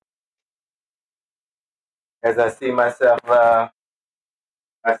As I see myself love,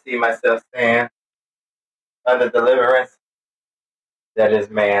 I see myself stand under deliverance. That is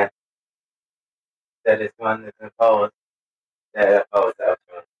man. That is one that's opposed. That opposed us.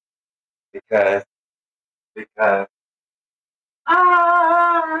 Because I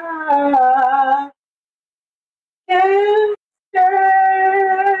can't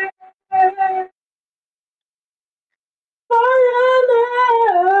stand for your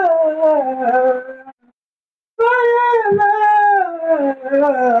love, for your love,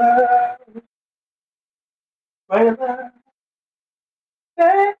 for your love.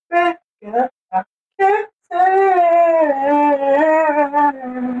 Baby, I can't stand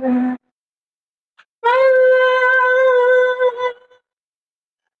for love,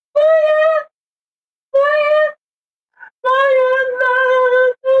 for your, for your, for your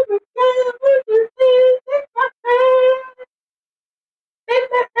love. Because what you see, take my hand. Take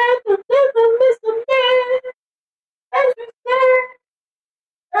my hand to never miss a man. As you say,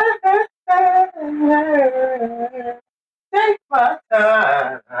 take my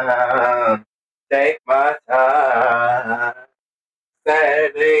time. Take my time.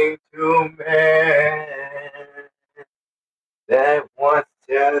 Standing to man that wants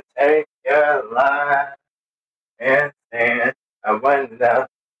to take your life and stand. I wonder,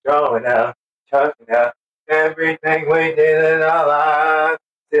 throwing up, choking up. Everything we did in our lives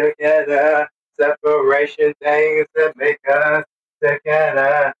together, separation things that make us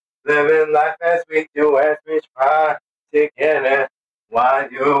together, living life as we do, as we try together. Why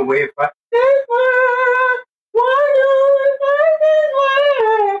do we fight this way? Why do we fight this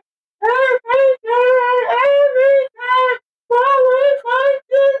way? Every day, why we fight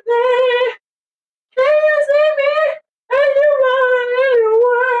today? Can you see me? And you run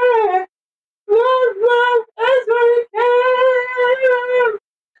away. Love as we can.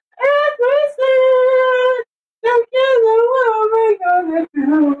 As we stand together, what are we gonna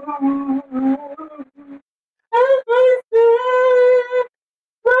do? As we stand,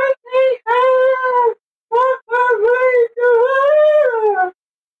 working hard, what are we doing?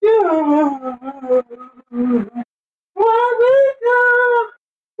 What we do,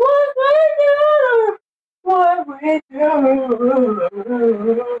 what we do, what we do.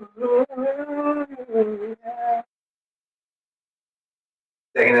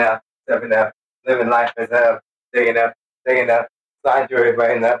 Taking it up, stepping up, living life as up, taking up, slide through it,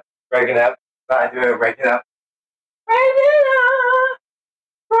 breaking up, slide through it, breaking up, breaking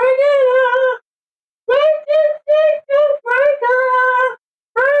up.